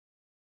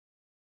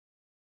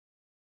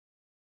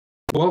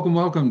Welcome,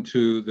 welcome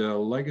to the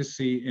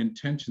Legacy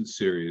Intention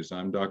Series.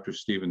 I'm Dr.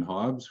 Stephen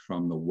Hobbs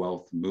from the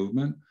WELLth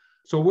Movement.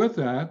 So with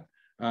that,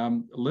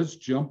 let's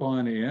jump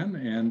on in.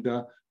 And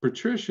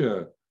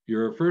Patricia,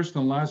 your first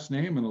and last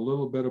name and a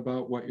little bit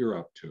about what you're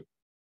up to.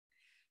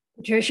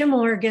 Patricia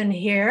Morgan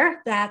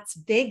here. That's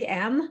big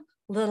M,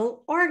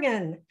 little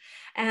organ.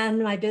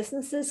 And my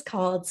business is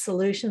called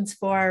Solutions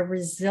for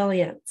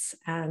Resilience.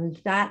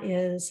 And that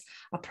is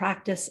a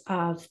practice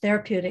of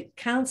therapeutic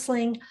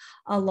counseling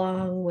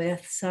along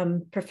with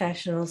some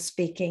professional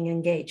speaking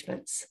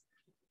engagements.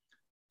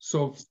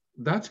 So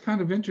that's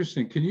kind of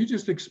interesting. Can you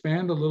just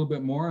expand a little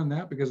bit more on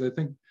that? Because I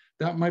think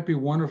that might be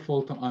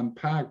wonderful to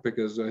unpack,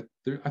 because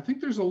I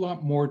think there's a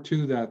lot more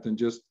to that than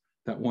just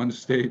that one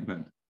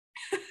statement.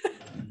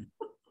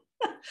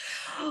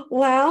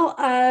 Well,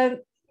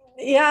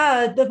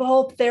 yeah, the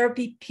whole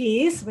therapy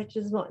piece, which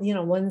is,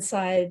 one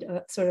side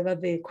sort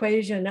of the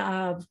equation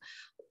of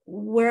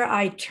where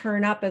I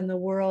turn up in the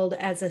world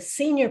as a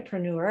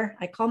seniorpreneur.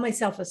 I call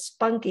myself a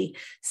spunky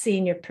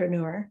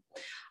seniorpreneur.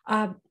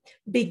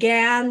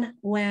 Began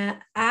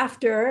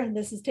after,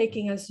 this is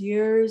taking us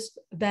years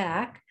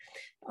back,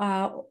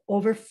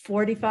 over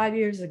 45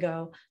 years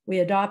ago, we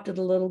adopted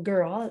a little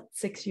girl at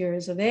 6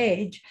 years of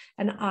age,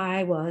 and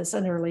I was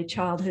an early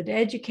childhood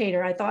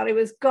educator. I thought it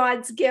was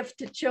God's gift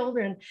to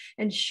children,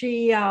 and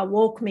she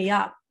woke me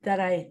up that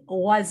I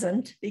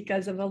wasn't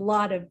because of a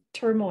lot of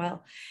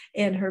turmoil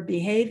in her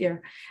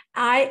behavior.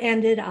 I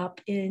ended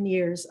up in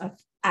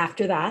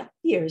after that,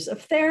 years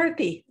of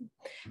therapy.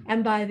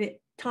 And by the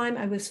time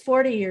I was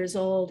 40 years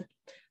old,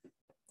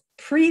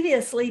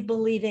 previously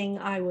believing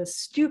I was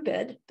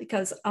stupid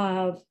because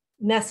of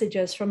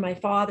messages from my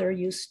father,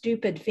 you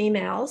stupid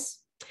females,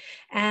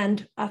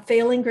 and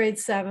failing grade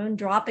 7,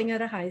 dropping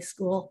out of high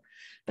school.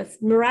 But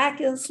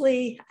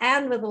miraculously,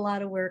 and with a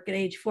lot of work, at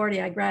age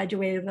 40, I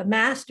graduated with a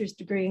master's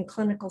degree in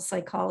clinical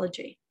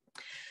psychology.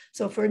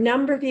 So for a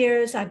number of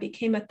years, I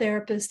became a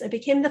therapist. I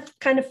became the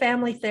kind of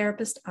family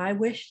therapist I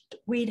wished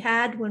we'd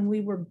had when we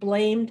were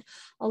blamed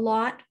a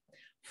lot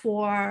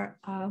for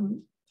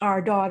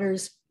our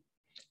daughter's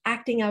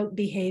acting out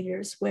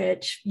behaviors,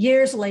 which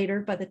years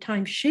later, by the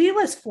time she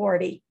was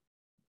 40,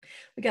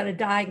 we got a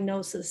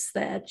diagnosis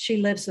that she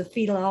lives with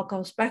fetal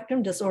alcohol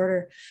spectrum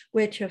disorder,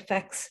 which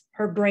affects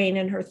her brain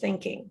and her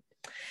thinking.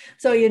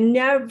 So you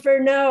never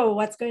know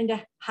what's going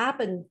to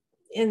happen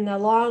in the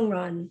long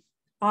run.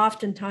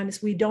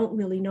 Oftentimes, we don't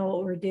really know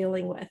what we're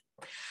dealing with.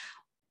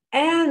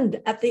 And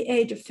at the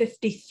age of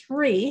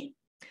 53,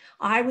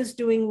 I was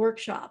doing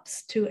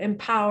workshops to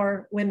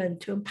empower women,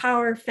 to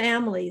empower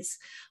families.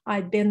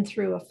 I'd been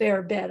through a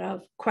fair bit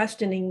of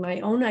questioning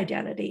my own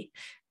identity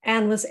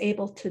and was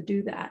able to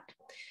do that.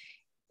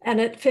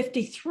 And at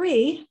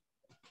 53,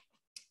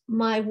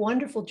 my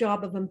wonderful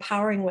job of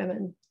empowering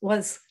women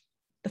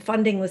the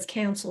funding was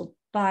canceled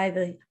by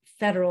the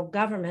federal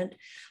government,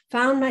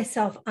 found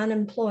myself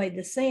unemployed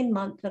the same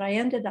month that I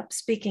ended up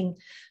speaking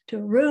to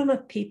a room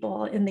of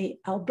people in the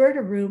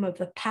Alberta room of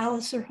the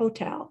Palliser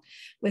Hotel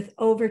with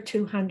over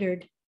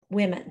 200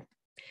 women.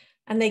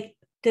 And they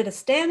did a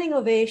standing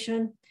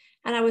ovation,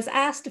 and I was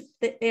asked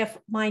if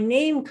my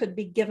name could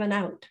be given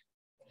out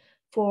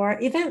for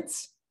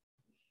events.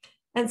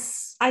 And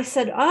I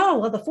said, oh,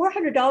 well, the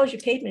 $400 you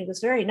paid me was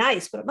very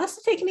nice, but it must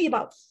have taken me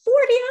about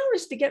 40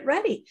 hours to get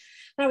ready.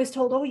 And I was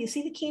told, oh, you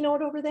see the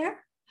keynote over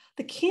there?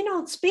 The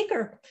keynote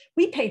speaker,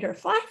 we paid her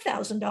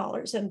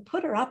 $5,000 and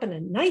put her up in a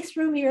nice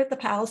room here at the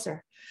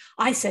Palliser.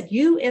 I said,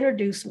 you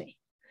introduce me.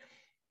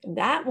 And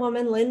that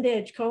woman, Linda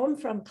Edgecombe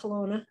from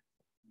Kelowna,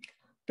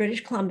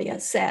 British Columbia,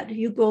 said,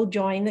 you go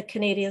join the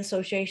Canadian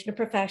Association of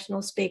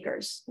Professional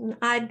Speakers. And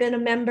I've been a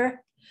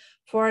member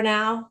for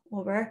now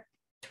over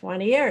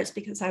 20 years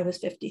because I was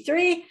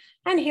 53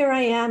 and here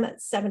I am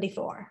at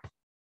 74.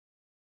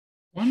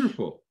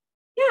 Wonderful.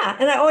 Yeah,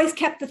 and I always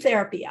kept the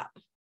therapy up.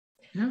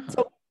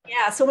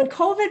 Yeah. So when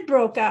COVID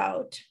broke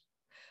out,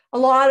 a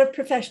lot of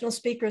professional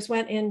speakers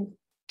went into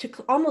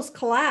almost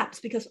collapse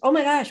because, oh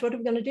my gosh, what are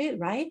we going to do,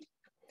 right?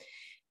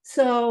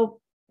 So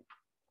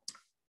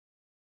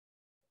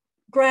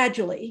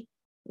gradually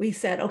we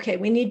said, okay,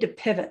 we need to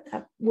pivot.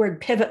 That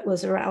word pivot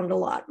was around a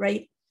lot,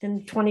 right,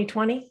 in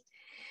 2020.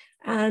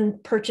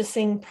 And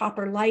purchasing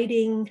proper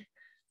lighting,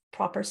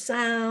 proper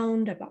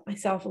sound. I bought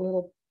myself a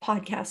little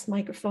podcast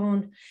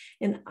microphone,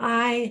 and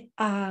I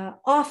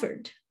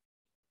offered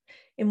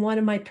in one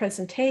of my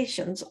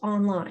presentations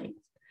online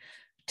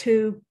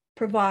to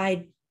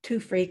provide 2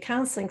 free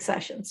counseling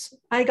sessions.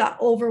 I got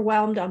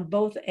overwhelmed on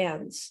both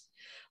ends.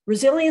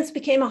 Resilience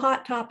became a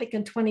hot topic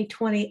in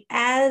 2020,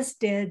 as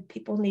did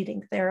people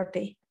needing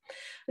therapy.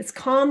 It's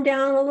calmed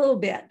down a little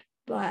bit,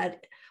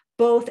 but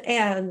both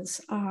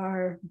ends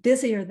are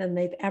busier than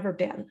they've ever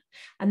been.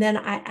 And then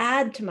I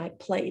add to my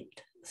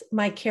plate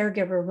my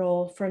caregiver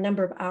role for a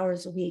number of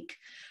hours a week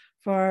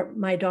for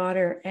my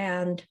daughter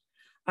and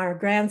our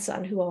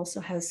grandson, who also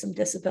has some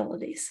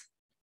disabilities.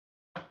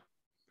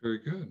 Very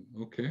good.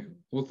 Okay.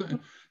 Well,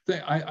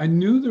 I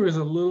knew there was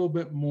a little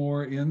bit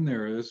more in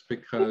there. Is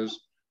because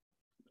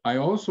I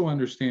also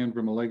understand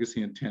from a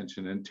legacy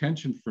intention.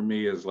 Intention for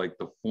me is like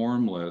the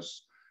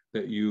formless,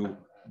 that you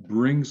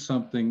bring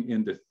something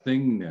into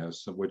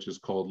thingness, which is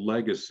called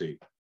legacy,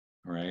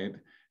 right?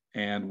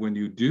 And when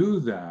you do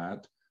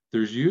that,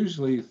 there's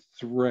usually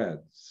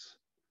threads,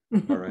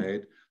 all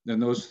right?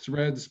 And those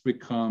threads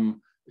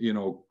become,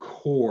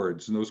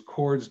 cords, and those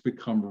cords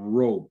become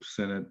ropes,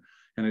 and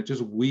it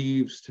just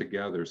weaves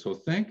together. So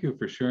thank you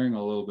for sharing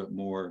a little bit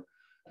more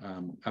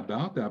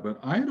about that. But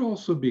I'd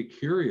also be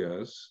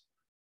curious,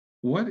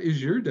 what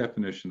is your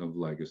definition of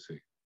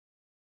legacy?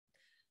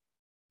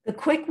 The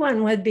quick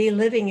one would be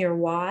living your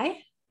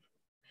why.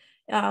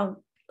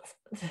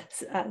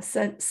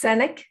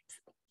 Seneca,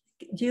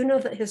 do you know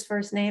that his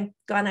first name?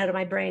 Gone out of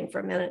my brain for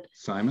a minute.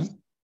 Simon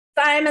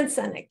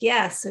Sinek,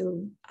 yes,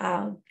 who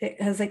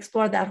has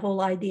explored that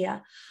whole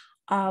idea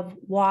of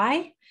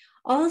why.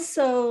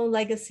 Also,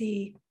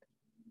 legacy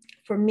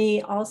for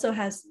me also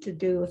has to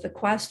do with the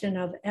question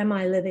of, am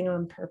I living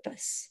on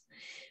purpose?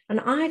 And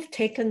I've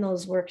taken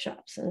those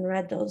workshops and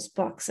read those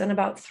books. And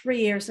about 3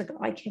 years ago,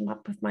 I came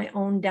up with my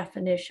own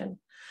definition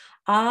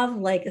of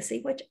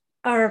legacy, which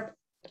are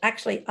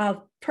actually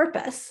of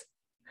purpose,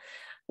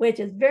 which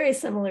is very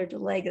similar to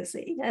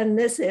legacy. And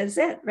this is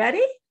it.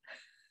 Ready?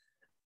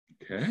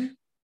 Okay.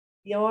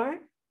 Your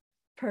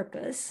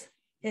purpose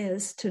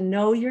is to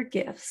know your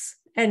gifts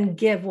and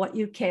give what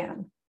you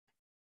can.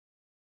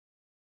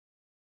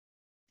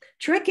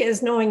 Trick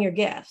is knowing your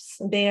gifts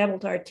and being able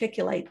to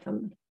articulate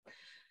them.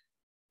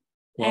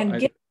 Well, and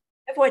give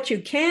what you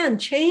can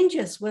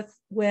changes with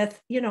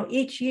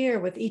each year,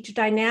 with each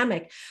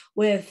dynamic,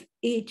 with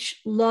each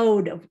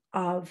load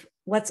of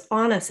what's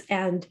on us,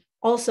 and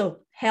also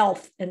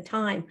health and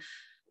time.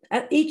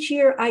 Each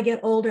year I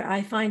get older,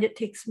 I find it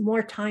takes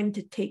more time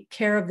to take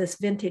care of this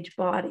vintage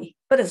body,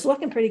 but it's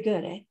looking pretty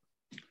good, eh?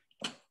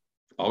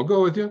 I'll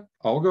go with you.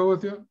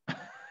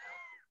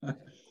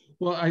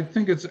 Well, I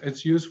think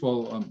it's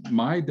useful.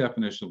 My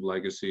definition of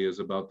legacy is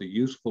about the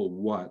useful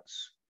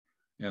whats,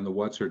 and the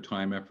whats are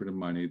time, effort, and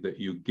money that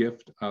you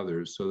gift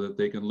others so that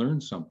they can learn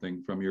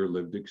something from your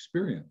lived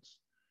experience.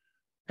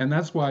 And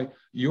that's why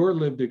your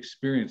lived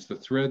experience, the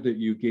thread that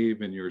you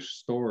gave in your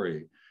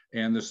story,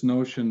 and this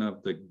notion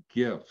of the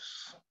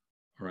gifts,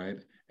 right?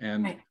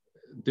 And right.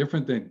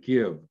 Different than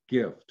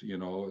gift,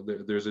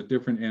 there's a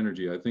different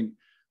energy. I think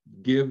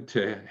give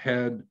to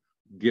head,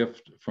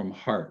 gift from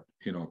heart,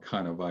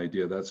 kind of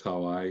idea. That's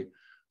how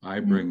I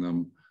bring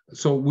them.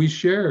 So we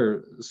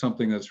share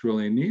something that's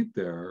really neat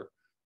there.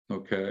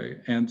 Okay.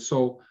 And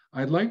so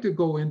I'd like to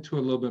go into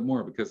a little bit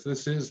more, because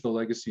this is the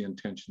Legacy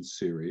Intention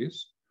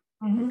series.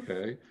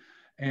 Okay.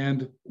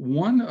 And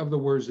one of the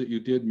words that you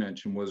did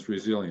mention was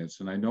resilience.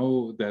 And I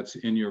know that's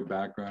in your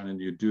background, and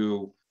you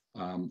do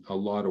a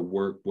lot of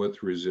work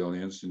with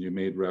resilience, and you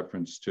made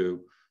reference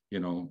to,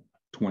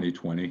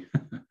 2020,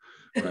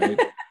 right?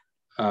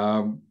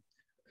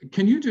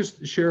 Can you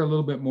just share a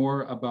little bit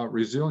more about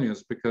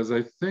resilience? Because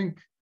I think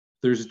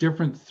there's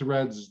different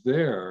threads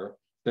there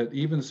that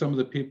even some of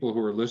the people who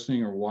are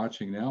listening or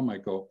watching now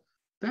might go,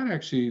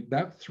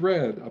 that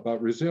thread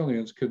about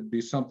resilience could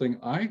be something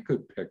I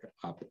could pick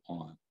up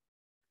on.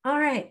 All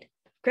right,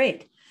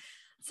 great.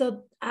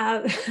 So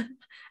as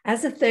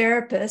a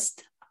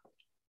therapist,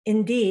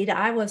 indeed,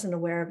 I wasn't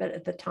aware of it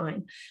at the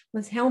time,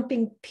 was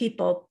helping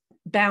people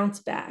bounce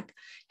back,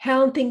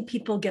 helping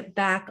people get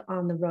back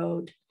on the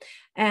road.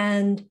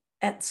 And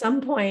at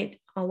some point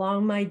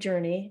along my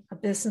journey, a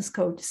business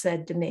coach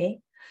said to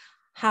me,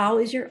 how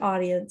is your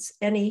audience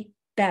any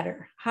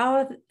better?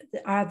 How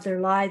have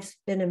their lives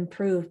been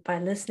improved by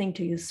listening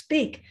to you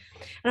speak?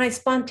 And I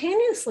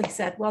spontaneously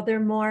said, well, they're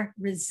more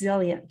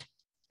resilient.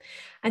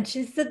 And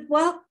she said,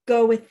 well,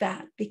 go with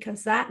that,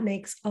 because that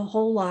makes a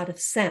whole lot of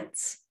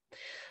sense.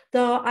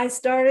 Though I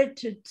started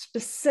to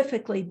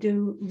specifically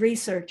do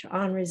research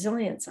on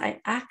resilience, I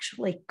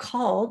actually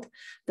called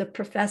the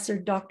professor,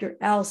 Dr.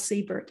 Al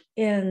Siebert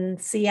in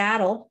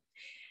Seattle,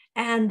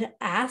 and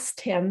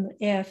asked him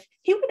if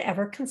he would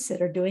ever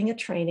consider doing a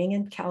training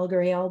in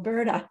Calgary,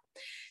 Alberta.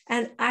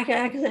 And I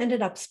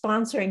ended up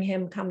sponsoring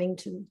him coming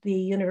to the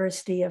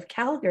University of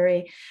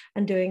Calgary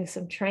and doing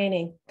some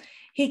training.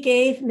 He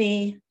gave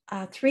me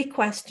 3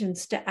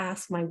 questions to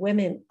ask my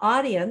women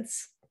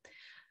audience.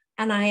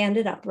 And I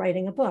ended up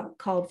writing a book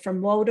called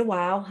From Woe to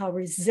Wow: How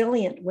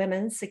Resilient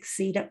Women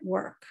Succeed at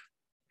Work.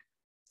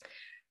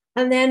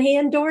 And then he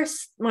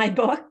endorsed my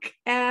book,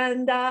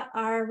 and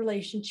our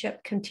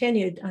relationship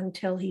continued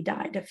until he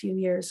died a few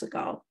years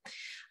ago.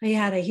 He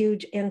had a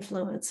huge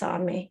influence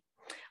on me.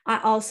 I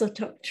also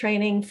took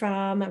training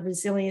from a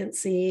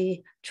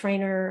resiliency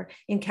trainer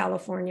in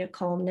California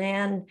called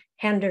Nan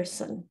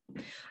Henderson.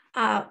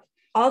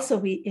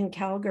 Also, in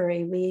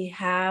Calgary, we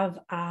have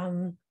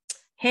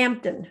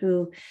Hampton,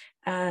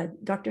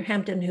 Dr.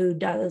 Hampton, who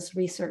does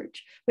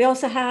research. We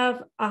also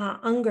have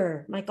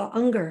Michael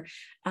Unger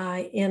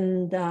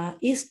in the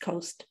East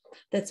Coast,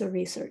 that's a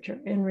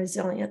researcher in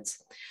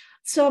resilience.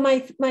 So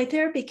my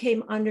therapy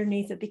came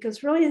underneath it,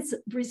 because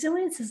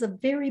resilience is a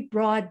very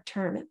broad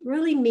term. It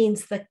really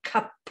means the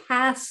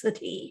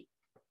capacity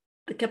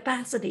the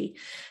capacity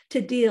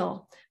to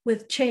deal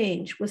with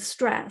change, with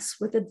stress,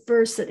 with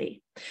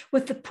adversity,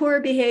 with the poor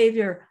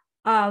behavior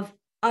of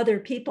other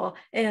people,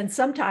 and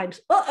sometimes,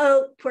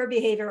 poor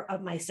behavior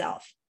of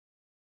myself.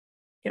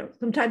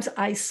 Sometimes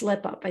I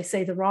slip up, I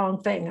say the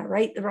wrong thing, I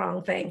write the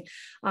wrong thing,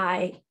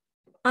 I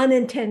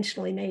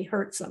unintentionally may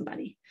hurt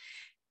somebody.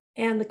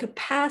 And the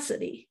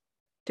capacity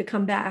to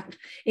come back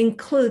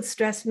includes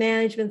stress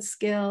management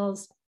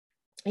skills,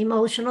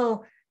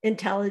 emotional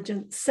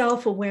intelligence,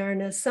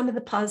 self-awareness, some of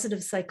the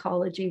positive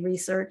psychology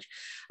research.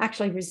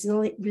 Actually,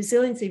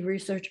 resiliency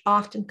research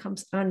often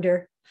comes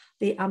under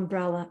the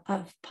umbrella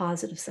of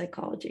positive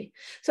psychology.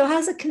 So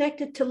how's it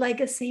connected to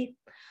legacy?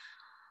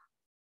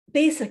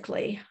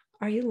 Basically,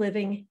 are you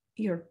living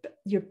your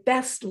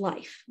best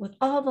life with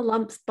all the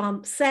lumps,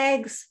 bumps,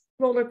 sags,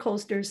 roller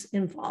coasters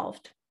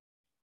involved?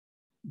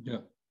 Yeah.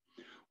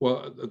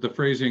 Well, the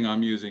phrasing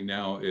I'm using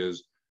now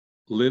is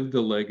live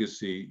the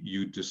legacy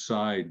you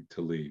decide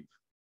to leave.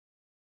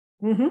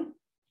 Mm-hmm.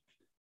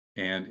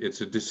 And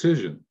it's a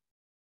decision.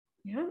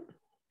 Yeah.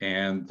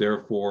 And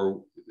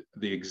therefore,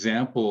 the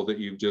example that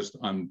you've just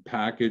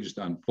unpackaged,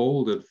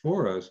 unfolded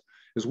for us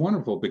is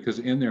wonderful, because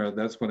in there,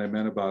 that's what I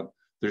meant about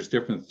there's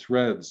different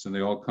threads and they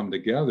all come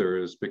together,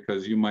 is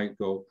because you might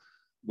go,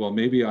 well,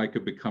 maybe I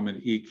could become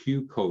an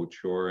EQ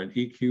coach or an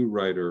EQ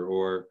writer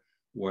or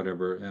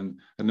whatever. And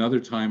another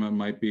time it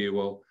might be,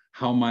 well,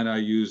 how might I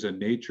use a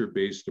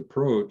nature-based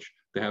approach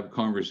to have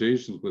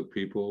conversations with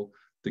people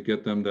to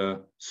get them to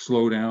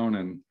slow down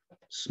and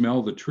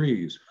smell the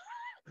trees,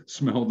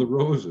 smell the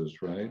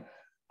roses, right?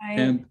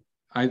 And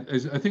I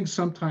think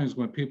sometimes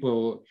when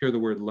people hear the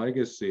word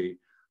legacy,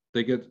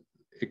 it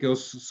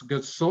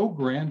gets so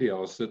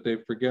grandiose that they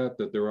forget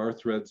that there are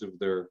threads of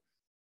their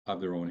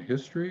own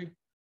history,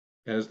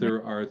 as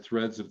there are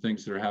threads of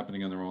things that are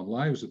happening in their own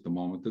lives at the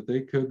moment, that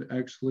they could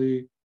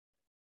actually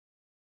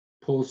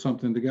pull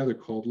something together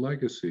called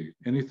legacy.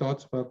 Any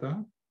thoughts about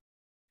that?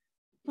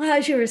 Well,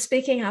 as you were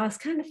speaking, I was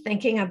kind of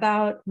thinking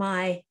about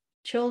my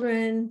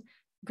children,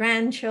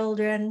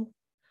 grandchildren.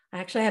 I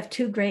actually have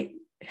two great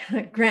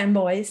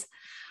grandboys,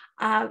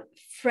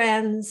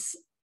 friends,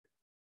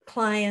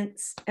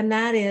 clients, and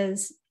that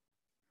is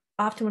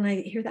often when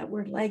I hear that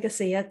word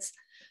legacy, it's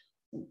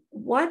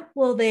what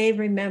will they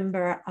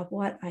remember of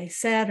what I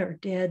said or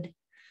did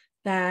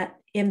that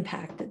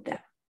impacted them,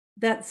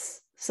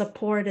 that's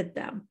supported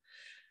them.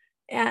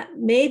 And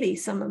maybe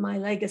some of my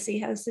legacy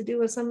has to do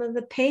with some of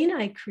the pain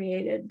I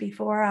created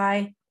before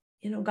I,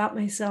 got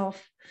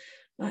myself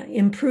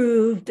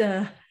improved,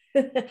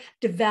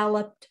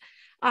 developed.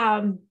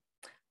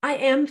 I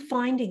am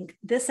finding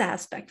this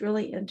aspect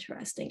really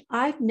interesting.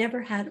 I've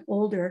never had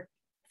older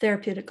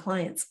therapeutic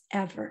clients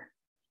ever.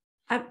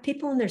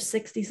 People in their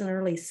 60s and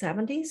early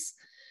 70s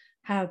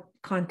have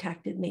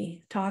contacted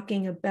me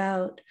talking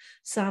about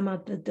some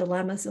of the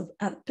dilemmas of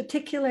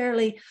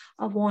particularly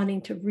of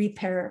wanting to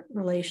repair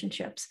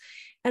relationships.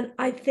 And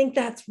I think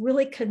that's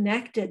really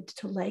connected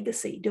to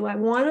legacy. Do I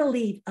want to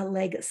leave a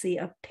legacy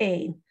of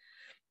pain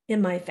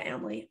in my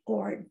family,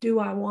 or do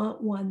I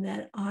want one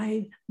that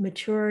I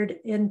matured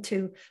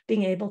into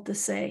being able to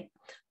say,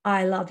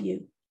 I love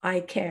you, I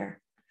care?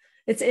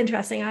 It's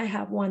interesting. I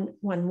have one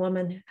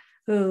woman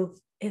who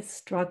is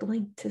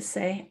struggling to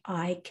say,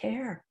 I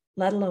care,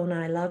 let alone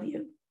I love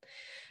you.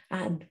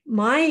 And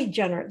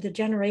the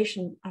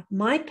generation of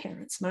my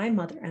parents, my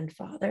mother and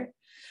father,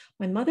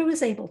 my mother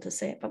was able to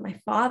say it, but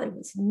my father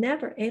was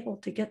never able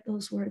to get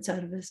those words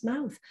out of his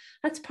mouth.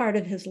 That's part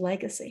of his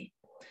legacy.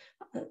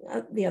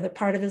 The other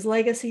part of his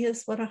legacy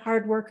is what a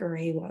hard worker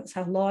he was,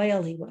 how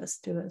loyal he was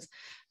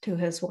to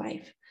his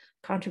wife,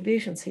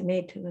 contributions he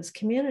made to his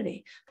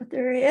community. But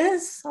there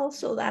is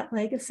also that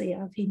legacy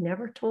of he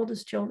never told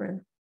his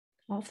children,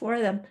 all four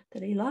of them,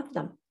 that he loved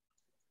them.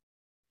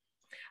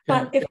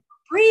 But if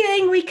we're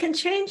breathing, we can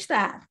change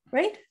that,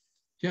 right?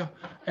 Yeah,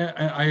 and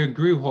I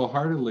agree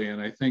wholeheartedly.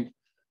 And I think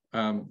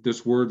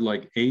this word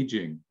like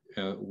aging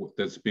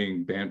that's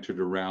being bantered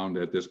around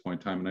at this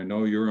point in time, and I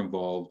know you're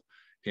involved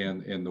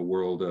in the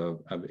world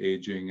of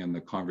aging and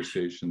the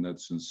conversation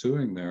that's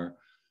ensuing there.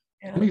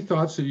 Yeah. Any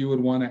thoughts that you would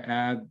want to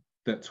add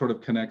that sort of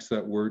connects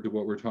that word to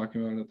what we're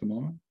talking about at the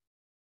moment?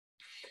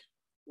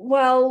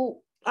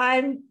 Well,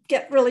 I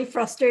get really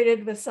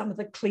frustrated with some of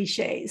the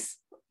cliches,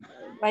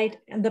 right?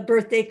 And the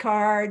birthday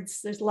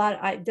cards. There's a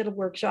lot. I did a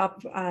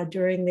workshop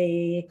during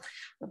the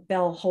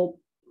Bell Hope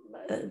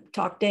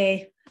Talk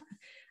Day.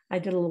 I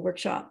did a little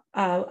workshop.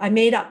 I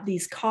made up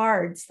these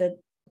cards that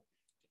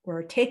were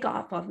a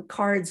takeoff of the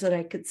cards that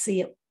I could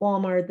see at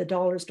Walmart, the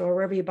dollar store,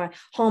 wherever you buy,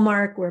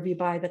 Hallmark, wherever you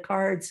buy the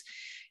cards.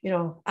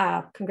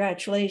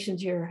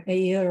 Congratulations, you're a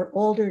year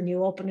older, and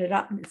you open it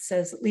up and it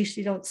says, at least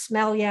you don't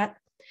smell yet.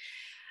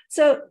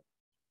 So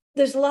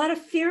there's a lot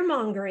of fear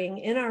mongering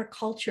in our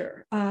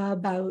culture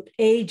about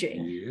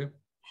aging.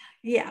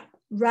 Yeah,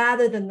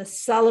 rather than the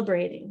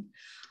celebrating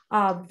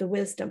of the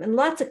wisdom, and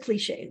lots of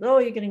cliches. Oh,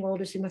 you're getting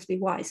older, so you must be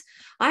wise.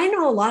 I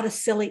know a lot of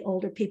silly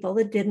older people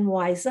that didn't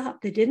wise up.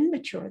 They didn't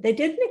mature. They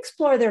didn't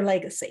explore their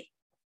legacy.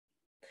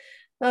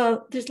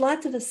 There's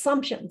lots of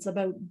assumptions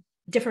about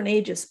different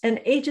ages. And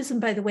ageism,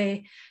 by the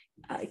way,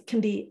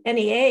 can be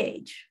any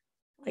age.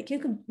 Like you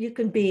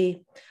can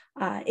be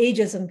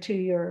ageism to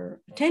your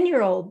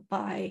 10-year-old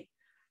by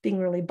being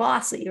really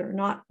bossy or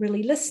not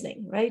really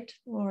listening, right?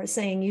 Or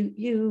saying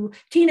you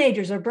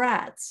teenagers are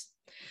brats.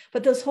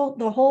 But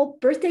the whole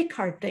birthday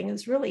card thing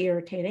is really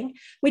irritating.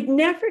 We'd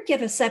never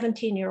give a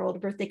 17-year-old a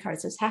birthday card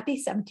that says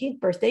happy 17th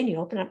birthday, and you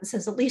open up and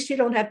says, at least you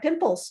don't have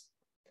pimples.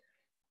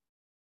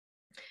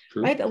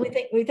 True. Right? But we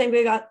think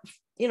we got,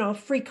 a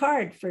free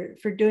card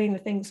for doing the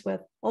things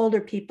with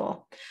older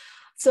people.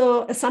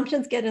 So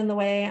assumptions get in the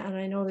way. And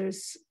I know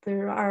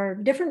there are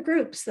different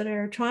groups that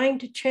are trying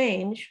to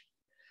change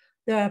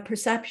the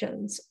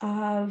perceptions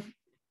of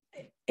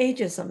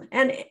ageism.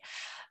 And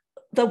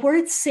the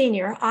word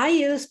senior, I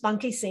use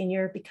Spunky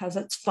Senior because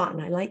it's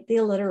fun. I like the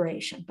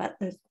alliteration, but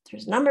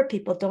there's a number of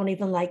people don't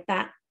even like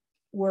that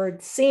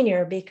word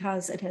senior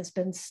because it has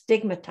been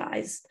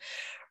stigmatized,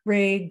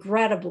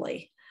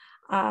 regrettably.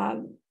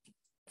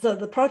 So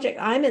the project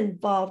I'm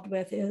involved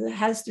with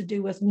has to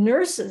do with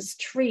nurses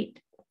treat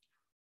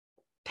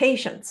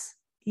patients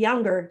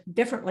younger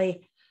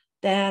differently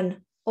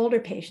than older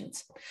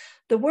patients.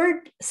 The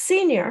word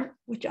senior,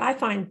 which I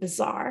find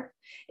bizarre,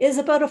 is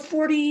about a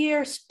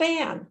 40-year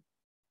span.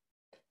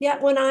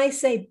 Yet when I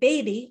say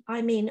baby,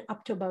 I mean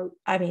about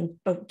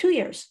 2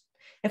 years.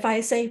 If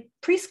I say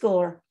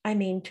preschooler, I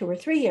mean 2 or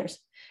 3 years.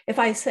 If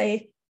I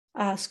say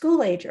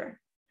school ager,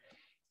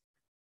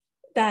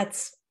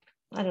 that's,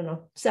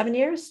 7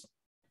 years.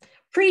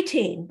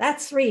 Preteen,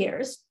 that's 3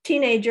 years.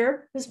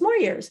 Teenager is more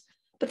years.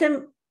 But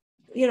then,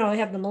 I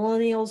have the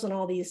millennials and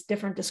all these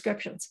different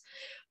descriptions.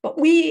 But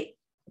we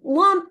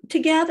lump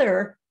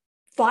together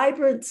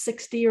vibrant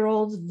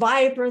 60-year-olds,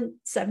 vibrant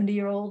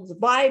 70-year-olds,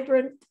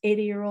 vibrant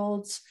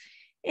 80-year-olds,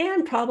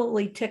 and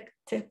probably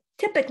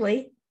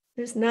typically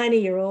there's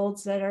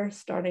 90-year-olds that are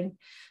starting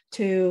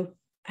to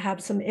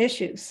have some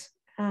issues.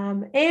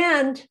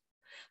 And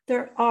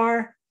there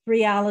are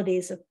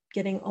realities of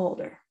getting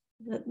older.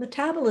 The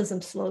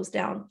metabolism slows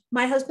down.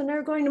 My husband and I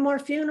are going to more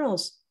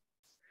funerals.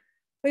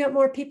 We got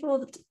more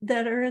people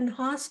that are in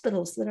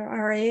hospitals that are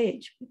our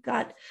age. We've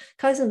got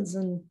cousins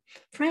and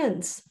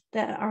friends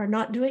that are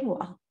not doing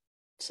well.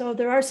 So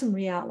there are some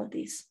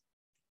realities.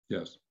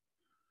 Yes.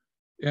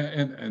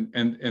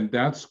 And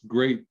that's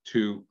great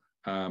to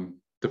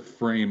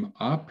frame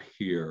up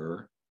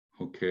here,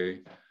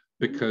 okay?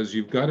 Because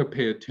you've got to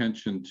pay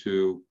attention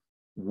to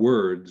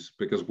words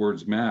because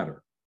words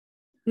matter.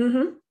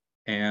 Mm-hmm.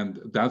 And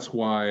that's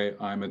why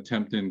I'm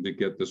attempting to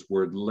get this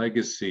word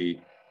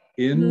legacy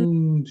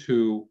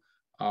into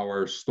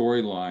our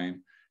storyline.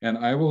 And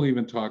I will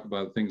even talk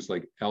about things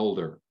like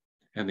elder,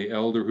 and the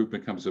elder who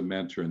becomes a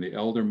mentor, and the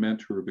elder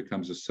mentor who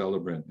becomes a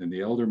celebrant, and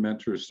the elder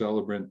mentor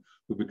celebrant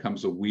who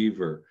becomes a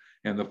weaver,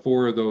 and the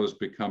 4 of those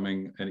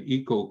becoming an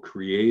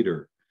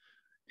eco-creator.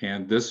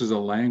 And this is a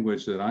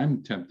language that I'm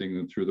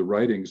attempting through the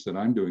writings that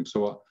I'm doing.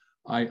 So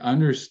I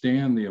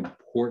understand the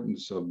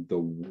importance of the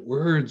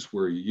words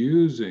we're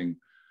using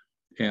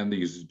and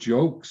these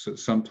jokes that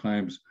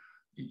sometimes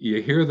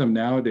you hear them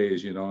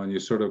nowadays, and you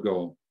sort of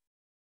go,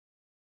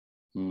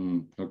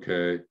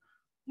 okay,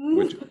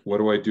 what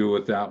do I do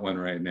with that one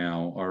right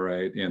now? All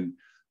right. And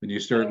then you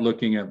start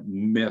looking at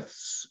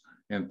myths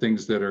and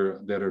things that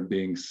are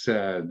being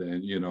said,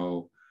 and,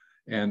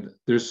 and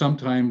there's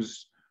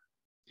sometimes,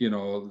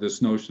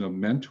 this notion of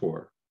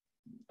mentor,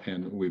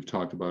 and we've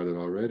talked about it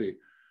already.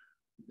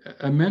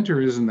 A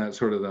mentor isn't that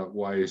sort of that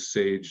wise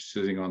sage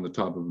sitting on the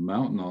top of a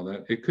mountain, all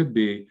that. It could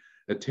be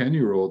a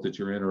 10-year-old that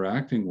you're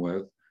interacting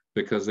with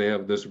because they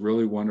have this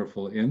really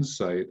wonderful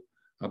insight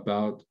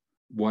about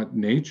what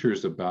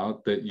nature's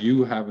about that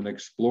you haven't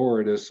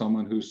explored as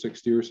someone who's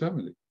 60 or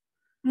 70.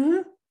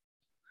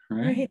 Mm-hmm.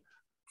 Right?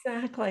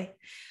 Exactly.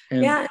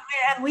 And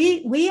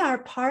we are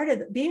part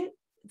of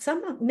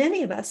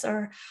many of us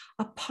are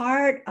a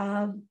part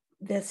of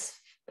this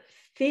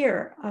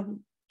fear of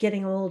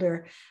getting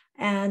older.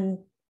 And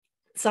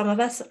some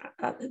of us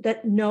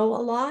that know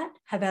a lot,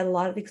 have had a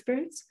lot of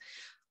experience,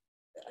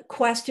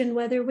 question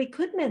whether we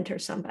could mentor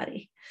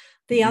somebody.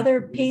 The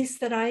other piece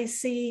that I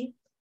see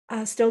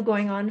still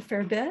going on a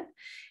fair bit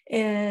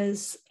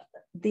is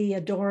the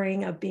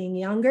adoring of being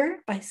younger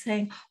by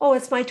saying, oh,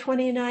 it's my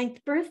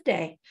 29th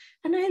birthday.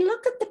 And I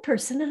look at the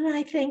person and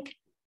I think,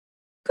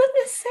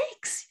 goodness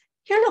sakes,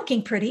 you're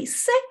looking pretty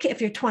sick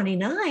if you're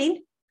 29.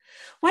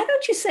 Why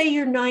don't you say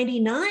you're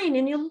 99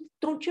 and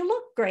don't you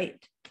look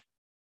great?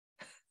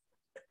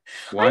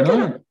 Why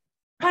not?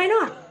 Why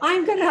not?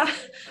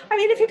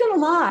 If you're going to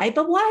lie,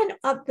 but one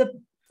of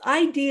the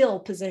ideal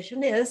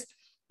position is,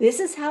 this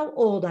is how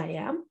old I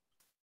am.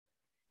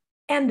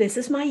 And this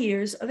is my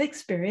years of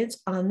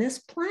experience on this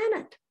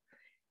planet.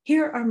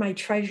 Here are my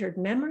treasured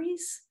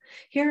memories.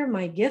 Here are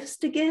my gifts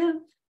to give.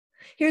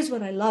 Here's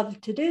what I love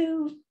to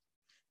do.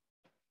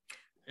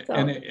 So.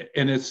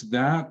 And it's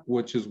that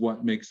which is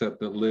what makes up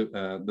the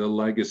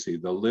legacy,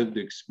 the lived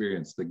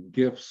experience, the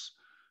gifts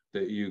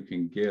that you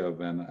can give,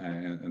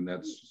 and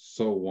that's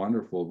so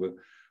wonderful. But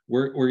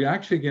we're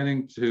actually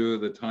getting to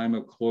the time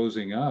of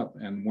closing up,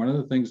 and one of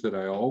the things that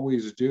I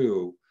always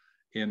do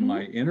in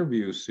my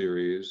interview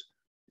series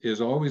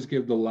is always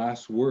give the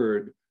last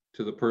word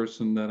to the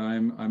person that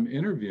I'm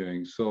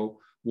interviewing. So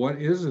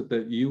what is it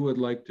that you would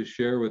like to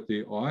share with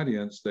the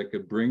audience that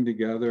could bring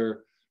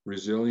together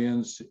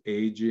resilience,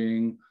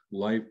 aging,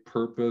 life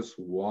purpose,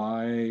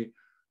 why?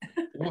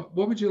 What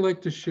would you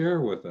like to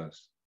share with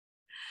us?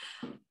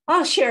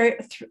 I'll share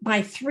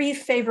my 3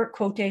 favorite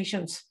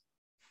quotations.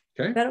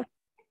 Okay.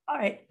 All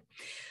right.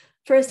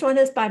 First one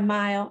is by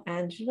Maya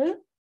Angelou.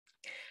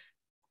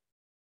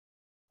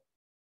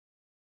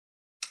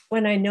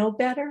 When I know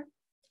better,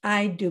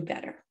 I do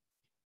better.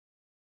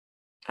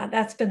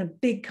 That's been a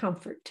big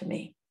comfort to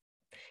me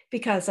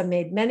because I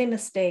made many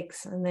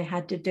mistakes and I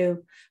had to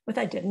do what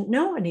I didn't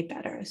know any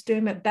better. I was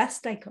doing my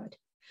best I could.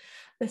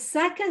 The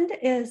second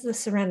is the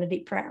Serenity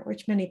Prayer,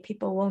 which many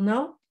people will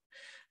know,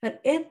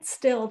 but it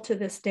still to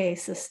this day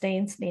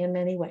sustains me in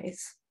many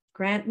ways.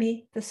 Grant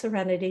me the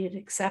serenity to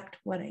accept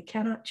what I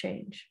cannot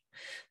change,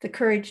 the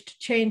courage to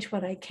change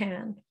what I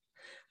can,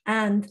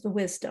 and the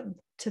wisdom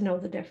to know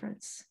the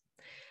difference.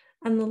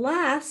 And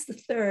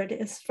the third,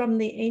 is from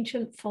the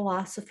ancient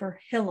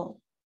philosopher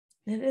Hillel.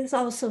 It has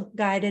also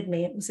guided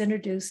me. It was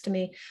introduced to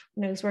me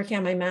when I was working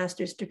on my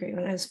master's degree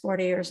when I was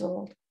 40 years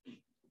old.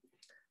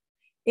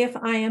 If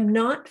I am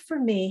not for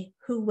me,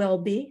 who will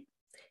be?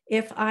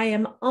 If I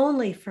am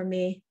only for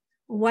me,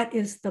 what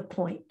is the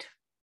point?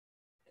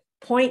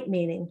 Point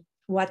meaning,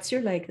 what's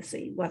your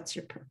legacy? What's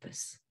your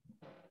purpose?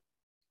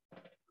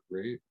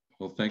 Great.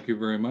 Well, thank you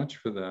very much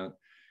for that.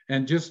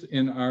 And just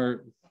in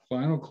our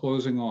final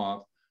closing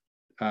off,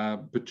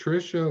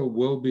 Patricia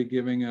will be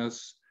giving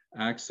us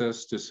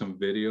access to some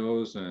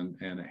videos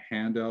and a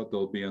handout.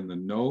 They'll be in the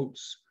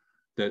notes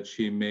that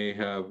she may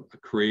have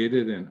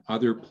created in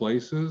other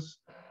places.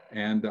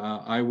 And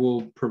I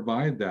will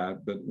provide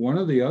that. But one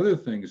of the other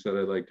things that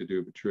I'd like to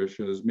do,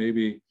 Patricia, is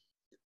maybe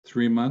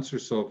 3 months or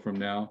so from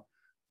now,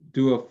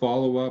 do a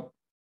follow-up,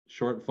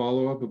 short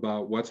follow-up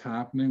about what's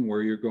happening,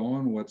 where you're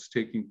going, what's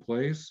taking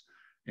place,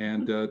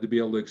 and to be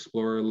able to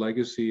explore a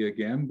legacy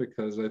again,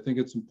 because I think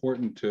it's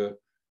important to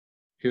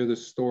hear the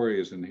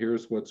stories and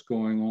here's what's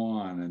going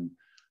on.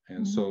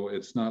 And so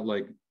it's not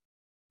like,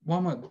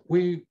 well,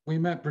 we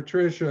met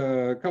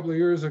Patricia a couple of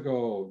years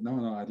ago.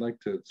 No, I'd like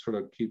to sort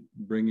of keep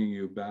bringing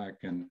you back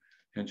and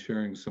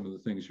sharing some of the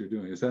things you're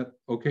doing. Is that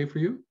okay for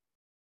you?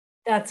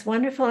 That's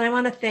wonderful. And I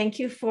want to thank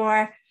you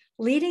for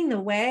leading the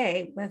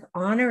way with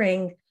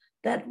honoring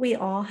that we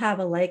all have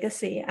a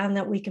legacy and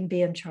that we can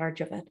be in charge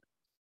of it.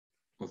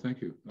 Well,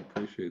 thank you. I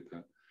appreciate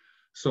that.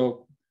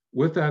 So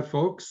with that,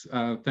 folks,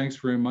 thanks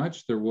very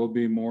much. There will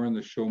be more in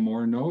the show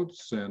more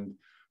notes, and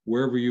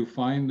wherever you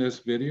find this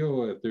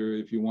video,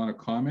 if you want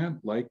to comment,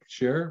 like,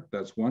 share,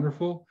 that's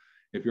wonderful.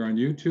 If you're on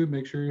YouTube,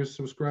 make sure you're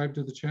subscribed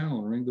to the channel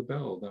and ring the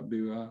bell. That'd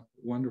be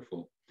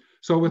wonderful.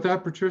 So with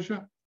that,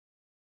 Patricia,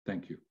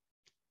 thank you.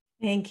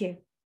 Thank you.